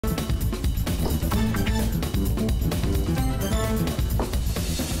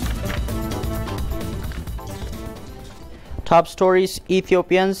Top stories: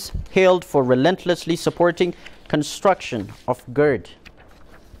 Ethiopians hailed for relentlessly supporting construction of GERD.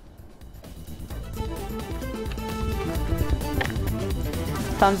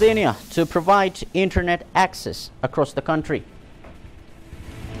 Tanzania to provide internet access across the country.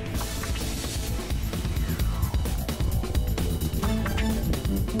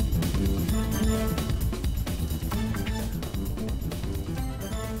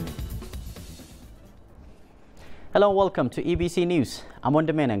 Hello and welcome to EBC News. I'm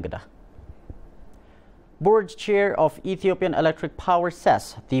Wonderman Engada. Board Chair of Ethiopian Electric Power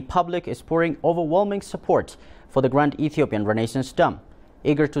says the public is pouring overwhelming support for the Grand Ethiopian Renaissance Dam.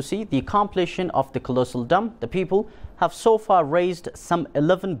 Eager to see the completion of the colossal dam, the people have so far raised some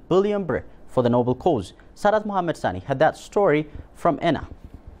 11 billion birr for the noble cause. Sadat Mohammed Sani had that story from ENA.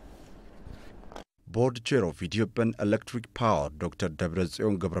 Board Chair of Ethiopian Electric Power, Dr.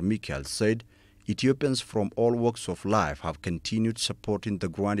 Debretsion Gebramikael, said Ethiopians from all walks of life have continued supporting the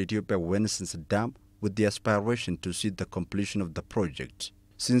Grand Ethiopian Renaissance Dam with the aspiration to see the completion of the project.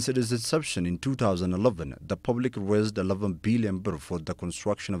 Since its inception in 2011, the public raised 11 billion birr for the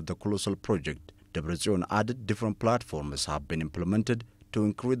construction of the colossal project. Debretsion added different platforms have been implemented to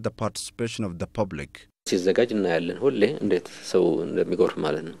increase the participation of the public.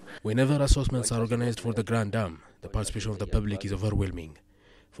 Whenever assessments are organized for the Grand Dam, the participation of the public is overwhelming.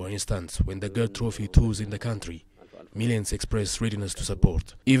 For instance, when the GERD trophy tours in the country, millions express readiness to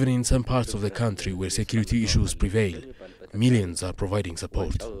support. Even in some parts of the country where security issues prevail, millions are providing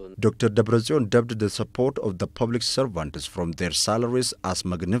support. Dr. Debretsion dubbed the support of the public servants from their salaries as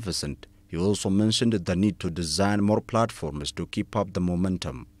magnificent. He also mentioned the need to design more platforms to keep up the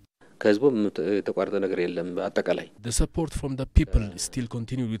momentum. The support from the people still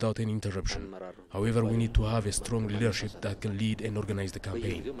continued without any interruption. However, we need to have a strong leadership that can lead and organize the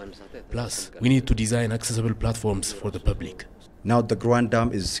campaign. Plus, we need to design accessible platforms for the public. Now the Grand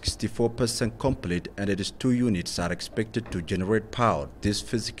Dam is 64% complete and its 2 units are expected to generate power this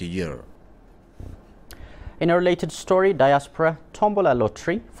fiscal year. In a related story, Diaspora Tombola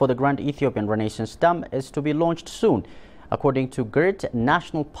Lottery for the Grand Ethiopian Renaissance Dam is to be launched soon. According to GERD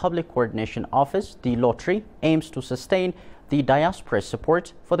National Public Coordination Office, the lottery aims to sustain the diaspora's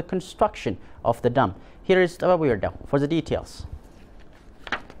support for the construction of the dam. Here is Tababuirda for the details.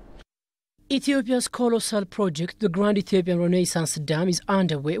 Ethiopia's colossal project, the Grand Ethiopian Renaissance Dam, is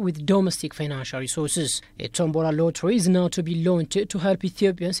underway with domestic financial resources. A Tombola lottery is now to be launched to help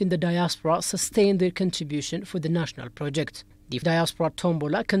Ethiopians in the diaspora sustain their contribution for the national project. The Diaspora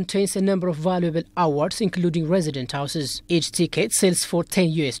Tombola contains a number of valuable awards, including resident houses. Each ticket sells for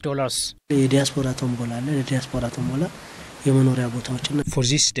 $10 US. For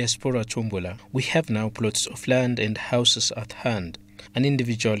this Diaspora Tombola, we have now plots of land and houses at hand. An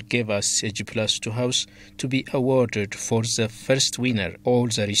individual gave us a G+2 house to be awarded for the first winner. All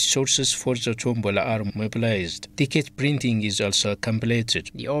the resources for the Tombola are mobilized. Ticket printing is also completed.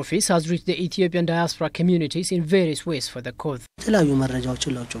 The office has reached the Ethiopian diaspora communities in various ways for the cause.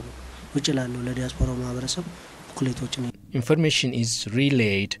 Information is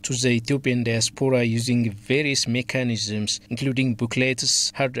relayed to the Ethiopian diaspora using various mechanisms, including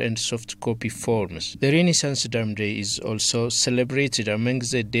booklets, hard and soft copy forms. The Renaissance Dam Day is also celebrated among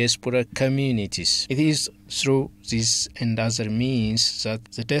the diaspora communities. It is through this and other means that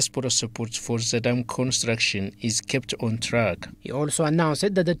the diaspora support for the dam construction is kept on track. He also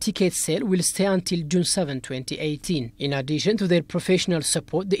announced that the ticket sale will stay until June 7, 2018. In addition to their professional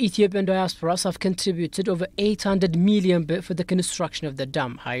support, the Ethiopian diasporas have contributed over 800 million birr for the construction of the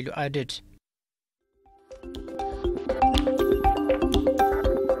dam, Hailu added.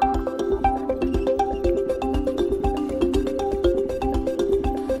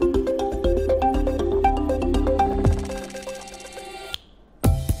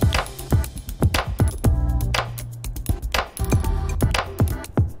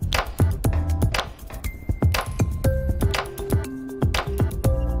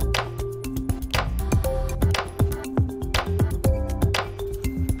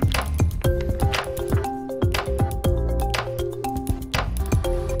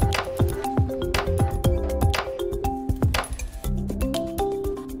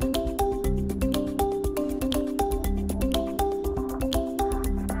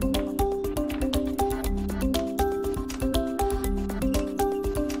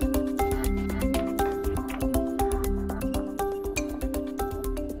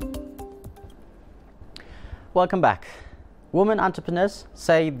 Welcome back. Women entrepreneurs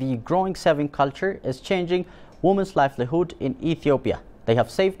say the growing saving culture is changing women's livelihood in Ethiopia. They have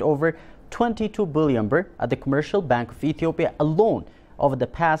saved over 22 billion birr at the Commercial Bank of Ethiopia alone over the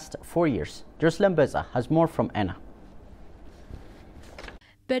past 4 years. Jerusalem Beza has more from ENA.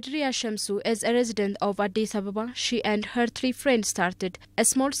 Bedria Shamsu is a resident of Addis Ababa. She and her 3 friends started a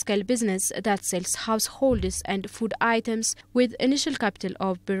small-scale business that sells households and food items with initial capital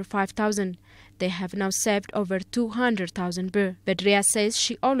of birr 5,000. They have now saved over 200,000 birr. Bedria says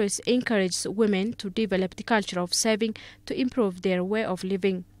she always encourages women to develop the culture of saving to improve their way of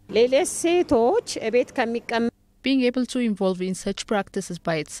living. Being able to involve in such practices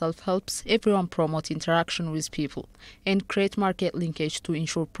by itself helps everyone promote interaction with people and create market linkage to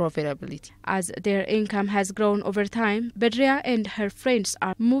ensure profitability. As their income has grown over time, Bedria and her friends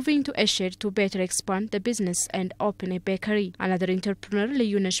are moving to Esher to better expand the business and open a bakery. Another entrepreneur,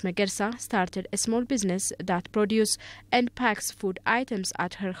 Liyunesh Megersa, started a small business that produces and packs food items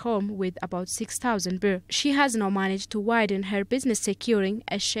at her home with about 6,000 birr. She has now managed to widen her business, securing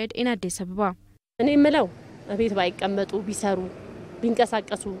a shed in Addis Ababa.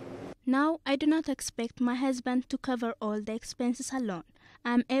 Now, I do not expect my husband to cover all the expenses alone.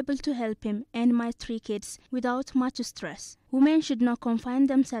 I am able to help him and my 3 kids without much stress. Women should not confine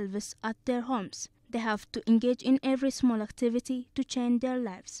themselves at their homes. They have to engage in every small activity to change their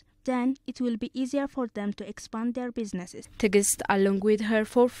lives. Then it will be easier for them to expand their businesses. Tigist, along with her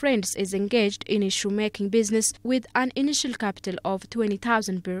 4 friends, is engaged in a shoemaking business with an initial capital of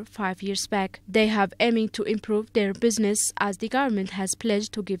 20,000 birr 5 years back. They have aiming to improve their business as the government has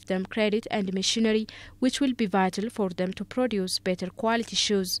pledged to give them credit and machinery, which will be vital for them to produce better quality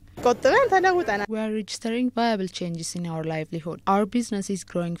shoes. We are registering viable changes in our livelihood. Our business is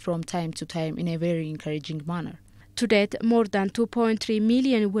growing from time to time in a very encouraging manner. To date, more than 2.3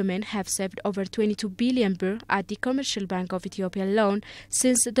 million women have saved over 22 billion birr at the Commercial Bank of Ethiopia alone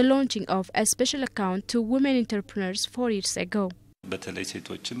since the launching of a special account to women entrepreneurs 4 years ago.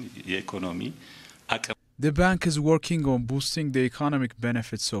 The bank is working on boosting the economic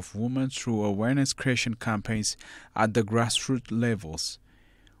benefits of women through awareness creation campaigns at the grassroots levels.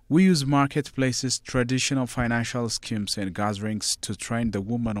 We use marketplaces, traditional financial schemes and gatherings to train the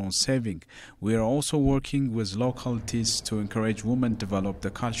women on saving. We are also working with localities to encourage women to develop the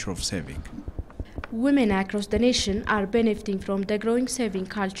culture of saving. Women across the nation are benefiting from the growing saving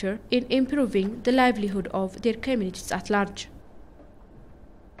culture in improving the livelihood of their communities at large.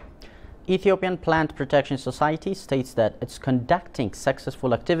 Ethiopian Plant Protection Society states that it's conducting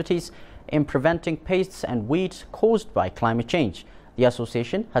successful activities in preventing pests and weeds caused by climate change. The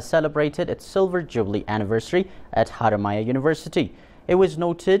association has celebrated its Silver Jubilee anniversary at Haramaya University. It was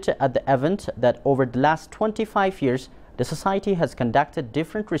noted at the event that over the last 25 years, the society has conducted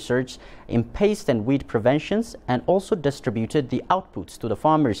different research in pest and weed preventions and also distributed the outputs to the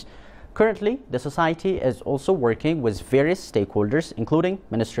farmers. Currently, the society is also working with various stakeholders, including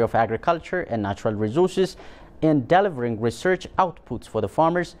Ministry of Agriculture and Natural Resources, in delivering research outputs for the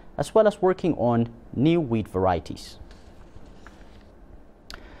farmers, as well as working on new weed varieties.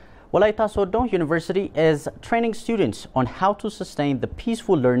 Wolaita Sodo University is training students on how to sustain the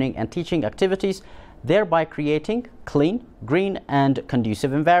peaceful learning and teaching activities, thereby creating clean, green and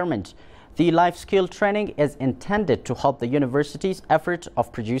conducive environment. The life skill training is intended to help the university's effort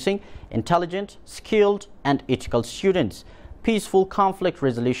of producing intelligent, skilled and ethical students. Peaceful conflict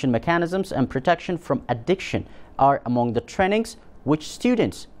resolution mechanisms and protection from addiction are among the trainings which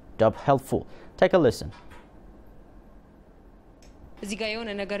students dub helpful. Take a listen. If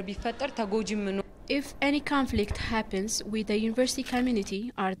any conflict happens, we, the university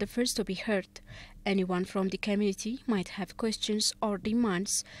community, are the first to be hurt. Anyone from the community might have questions or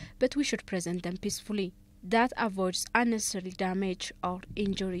demands, but we should present them peacefully. That avoids unnecessary damage or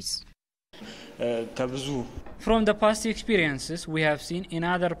injuries. From the past experiences we have seen in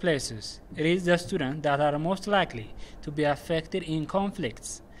other places, it is the students that are most likely to be affected in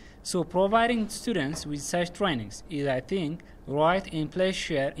conflicts. So providing students with such trainings is, I think, right in place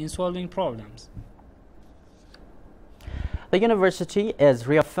share in solving problems. The university is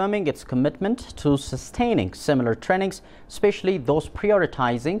reaffirming its commitment to sustaining similar trainings, especially those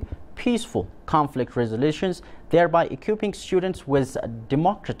prioritizing peaceful conflict resolutions, thereby equipping students with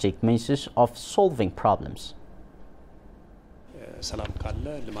democratic means of solving problems.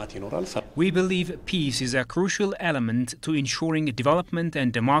 We believe peace is a crucial element to ensuring development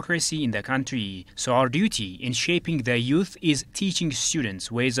and democracy in the country. So our duty in shaping the youth is teaching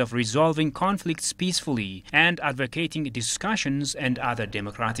students ways of resolving conflicts peacefully and advocating discussions and other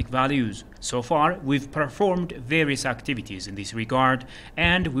democratic values. So far, we've performed various activities in this regard,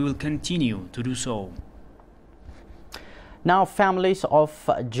 and we will continue to do so. Now, families of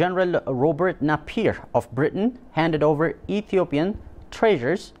General Robert Napier of Britain handed over Ethiopian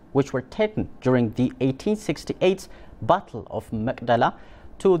treasures which were taken during the 1868 Battle of Magdala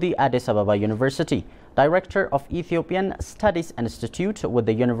to the Addis Ababa University. Director of Ethiopian Studies Institute with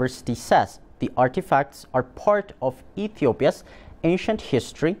the university, says the artifacts are part of Ethiopia's ancient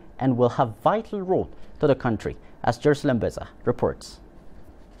history and will have vital role to the country, as Jerusalem Beza reports.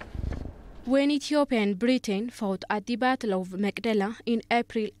 When Ethiopia and Britain fought at the Battle of Magdala in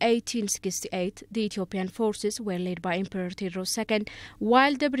April 1868, the Ethiopian forces were led by Emperor Tewodros II,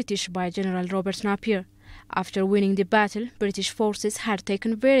 while the British by General Robert Napier. After winning the battle, British forces had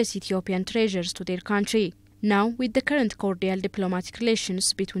taken various Ethiopian treasures to their country. Now, with the current cordial diplomatic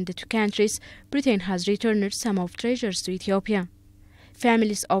relations between the two countries, Britain has returned some of treasures to Ethiopia.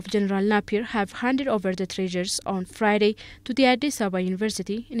 Families of General Napier have handed over the treasures on Friday to the Addis Ababa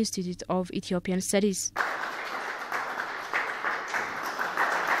University Institute of Ethiopian Studies.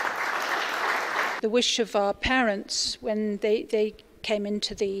 The wish of our parents when they came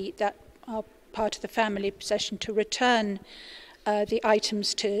into that part of the family possession to return the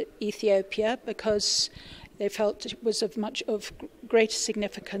items to Ethiopia because they felt it was of much of greater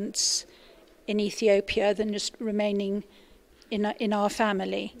significance in Ethiopia than just remaining in our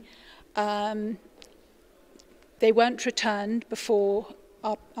family. They weren't returned before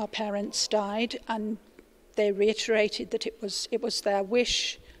our parents died, and they reiterated that it was their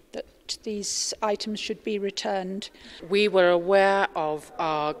wish that these items should be returned. We were aware of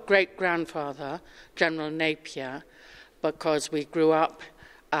our great-grandfather, General Napier, because we grew up,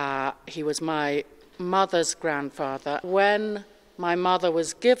 he was my mother's grandfather. When my mother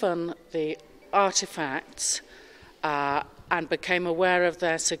was given the artifacts, and became aware of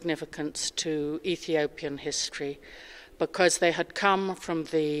their significance to Ethiopian history because they had come from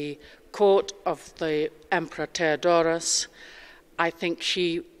the court of the Emperor Theodoros. I think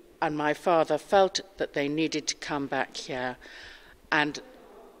she and my father felt that they needed to come back here. And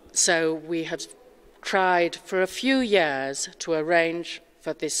so we have tried for a few years to arrange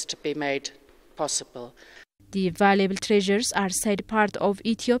for this to be made possible. The valuable treasures are said part of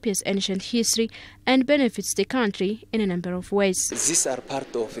Ethiopia's ancient history and benefits the country in a number of ways. These are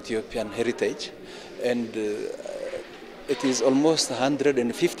part of Ethiopian heritage, and it is almost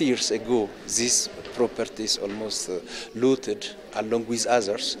 150 years ago these properties almost looted along with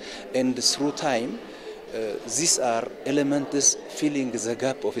others, and through time these are elements filling the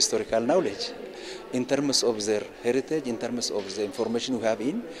gap of historical knowledge in terms of their heritage, in terms of the information we have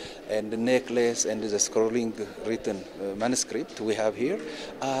in, and the necklace and the scrolling written manuscript we have here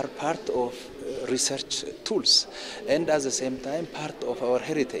are part of research tools and at the same time part of our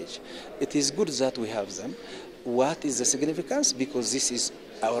heritage. It is good that we have them. What is the significance? Because this is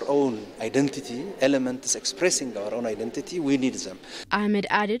our own identity, elements expressing our own identity, we need them. Ahmed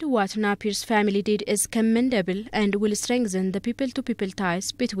added what Napier's family did is commendable and will strengthen the people-to-people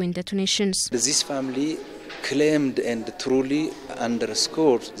ties between the two nations. This family claimed and truly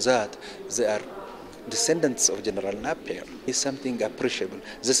underscored that they are descendants of General Napier. It's something appreciable.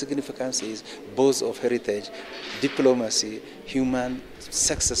 The significance is both of heritage, diplomacy, human,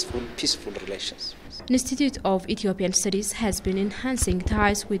 successful, peaceful relations. The Institute of Ethiopian Studies has been enhancing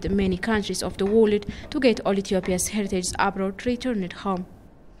ties with many countries of the world to get all Ethiopia's heritage abroad returned home.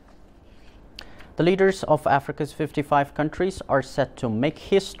 The leaders of Africa's 55 countries are set to make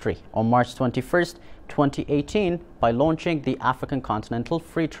history on March 21st, 2018 by launching the African Continental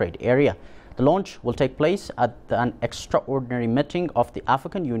Free Trade Area. The launch will take place at an extraordinary meeting of the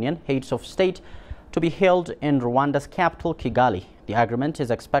African Union Heads of State to be held in Rwanda's capital, Kigali. The agreement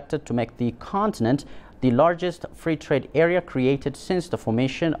is expected to make the continent the largest free trade area created since the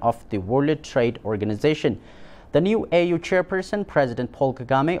formation of the World Trade Organization. The new AU chairperson, President Paul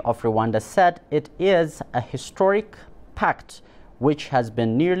Kagame of Rwanda, said it is a historic pact which has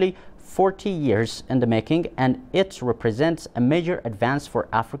been nearly 40 years in the making, and it represents a major advance for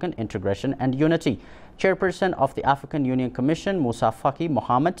African integration and unity. Chairperson of the African Union Commission, Musa Faki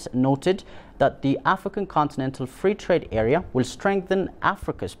Mohammed, noted that the African Continental Free Trade Area will strengthen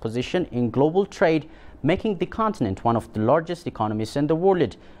Africa's position in global trade, making the continent one of the largest economies in the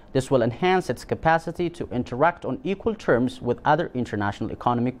world. This will enhance its capacity to interact on equal terms with other international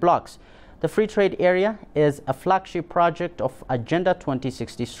economic blocs. The Free Trade Area is a flagship project of Agenda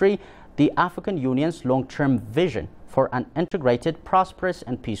 2063, the African Union's long-term vision for an integrated, prosperous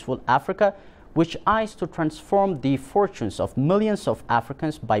and peaceful Africa, which aims to transform the fortunes of millions of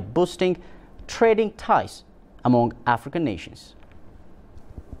Africans by boosting trading ties among African nations.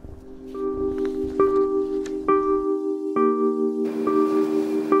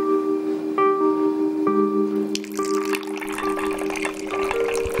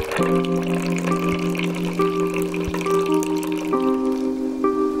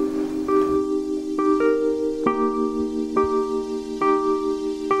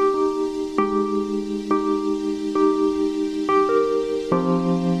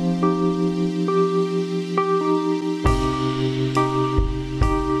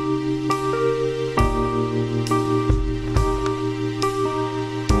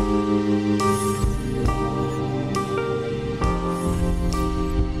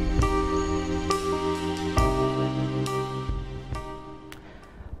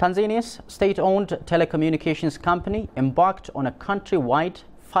 Tanzania's state-owned telecommunications company embarked on a countrywide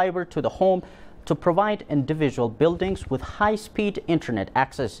fiber to the home to provide individual buildings with high-speed internet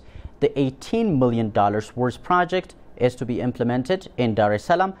access. The $18 million worth project is to be implemented in Dar es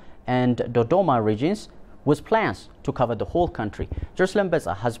Salaam and Dodoma regions with plans to cover the whole country. Jerusalem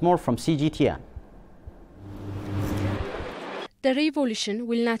Beza has more from CGTN. The revolution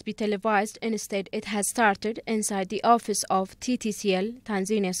will not be televised. Instead, it has started inside the office of TTCL,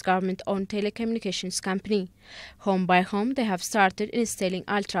 Tanzania's government-owned telecommunications company. Home by home, they have started installing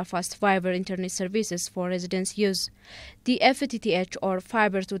ultra-fast fiber internet services for residents' use. The FTTH, or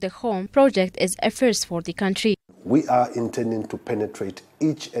Fiber to the Home project, is a first for the country. We are intending to penetrate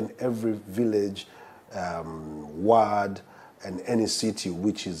each and every village, ward, and any city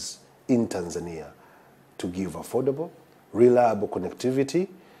which is in Tanzania to give affordable, reliable connectivity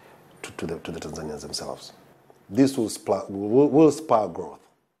to the Tanzanians themselves. This will spark growth.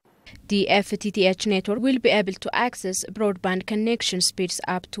 The FTTH network will be able to access broadband connection speeds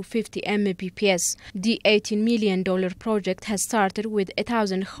up to 50 Mbps. The $18 million project has started with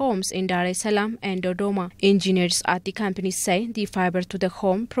 1,000 homes in Dar es Salaam and Dodoma. Engineers at the company say the Fiber to the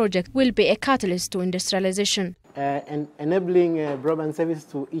Home project will be a catalyst to industrialization. And enabling broadband service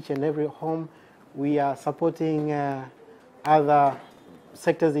to each and every home, we are supporting other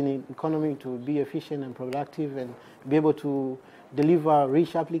sectors in the economy to be efficient and productive and be able to deliver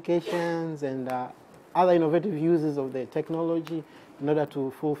rich applications and other innovative uses of the technology in order to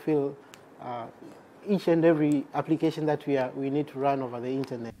fulfill each and every application that we need to run over the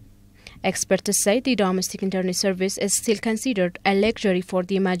internet. Experts say the domestic internet service is still considered a luxury for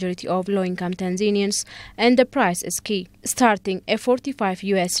the majority of low-income Tanzanians, and the price is key. Starting at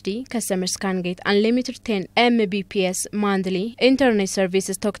 $45, customers can get unlimited 10 Mbps monthly internet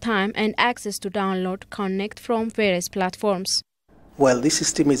services, talk time, and access to download connect from various platforms. Well, this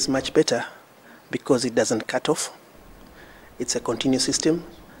system is much better because it doesn't cut off. It's a continuous system.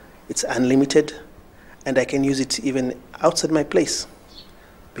 It's unlimited, and I can use it even outside my place,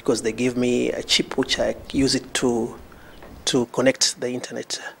 because they give me a chip which I use it to connect the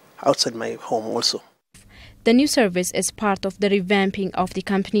internet outside my home also. The new service is part of the revamping of the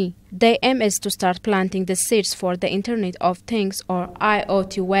company. The aim is to start planting the seeds for the Internet of Things, or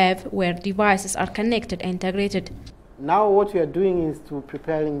IoT wave, where devices are connected and integrated. Now what we are doing is to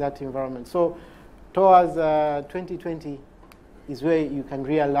preparing that environment. So towards 2020 is where you can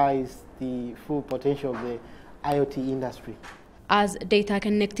realize the full potential of the IoT industry. As data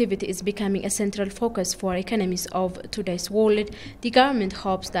connectivity is becoming a central focus for economies of today's world, the government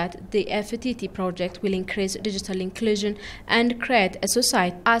hopes that the FTT project will increase digital inclusion and create a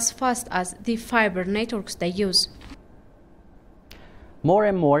society as fast as the fiber networks they use. More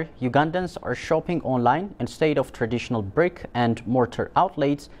and more Ugandans are shopping online instead of traditional brick and mortar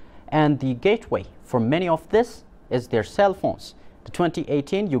outlets, and the gateway for many of this is their cell phones. The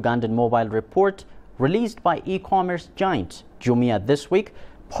 2018 Ugandan Mobile Report, released by e-commerce giant Jumia this week,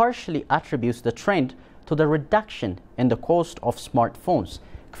 partially attributes the trend to the reduction in the cost of smartphones.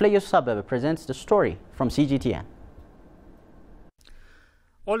 Kfleyo Sabebe presents the story from CGTN.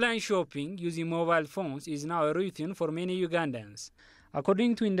 Online shopping using mobile phones is now a routine for many Ugandans.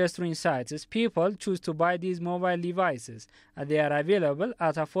 According to industry insiders, people choose to buy these mobile devices as they are available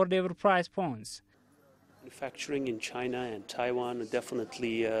at affordable price points. Manufacturing in China and Taiwan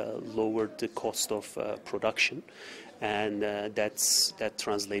definitely lowered the cost of production, and that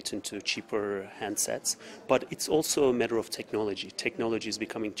translates into cheaper handsets. But it's also a matter of technology. Technology is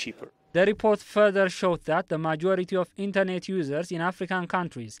becoming cheaper. The report further showed that the majority of internet users in African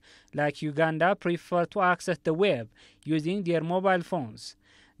countries like Uganda prefer to access the web using their mobile phones.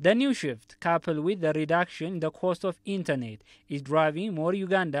 The new shift, coupled with the reduction in the cost of internet, is driving more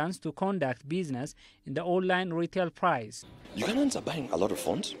Ugandans to conduct business in the online retail price. Ugandans are buying a lot of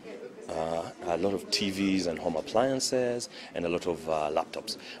phones, a lot of TVs and home appliances, and a lot of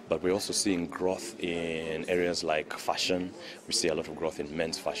laptops. But we're also seeing growth in areas like fashion. We see a lot of growth in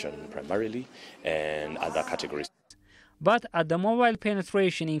men's fashion primarily, and other categories. But as the mobile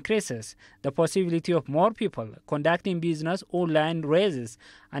penetration increases, the possibility of more people conducting business online raises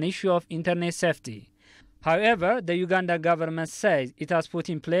an issue of internet safety. However, the Uganda government says it has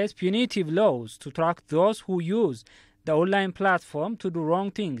put in place punitive laws to track those who use the online platform to do wrong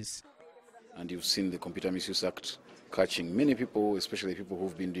things. And you've seen the Computer Misuse Act catching many people, especially people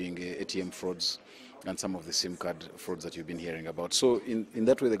who've been doing ATM frauds and some of the SIM card frauds that you've been hearing about. So in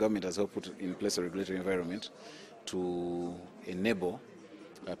that way, the government has helped put in place a regulatory environment to enable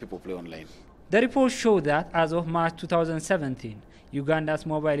people play online. The report showed that as of March 2017, Uganda's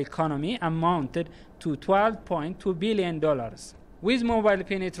mobile economy amounted to $12.2 billion. with mobile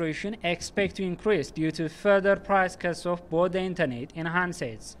penetration expect to increase due to further price cuts of both the internet and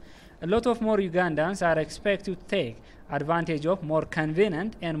handsets. A lot of more Ugandans are expected to take advantage of more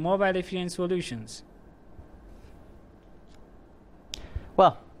convenient and mobile efficient solutions.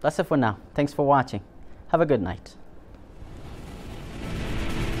 Well, that's it for now. Thanks for watching. Have a good night.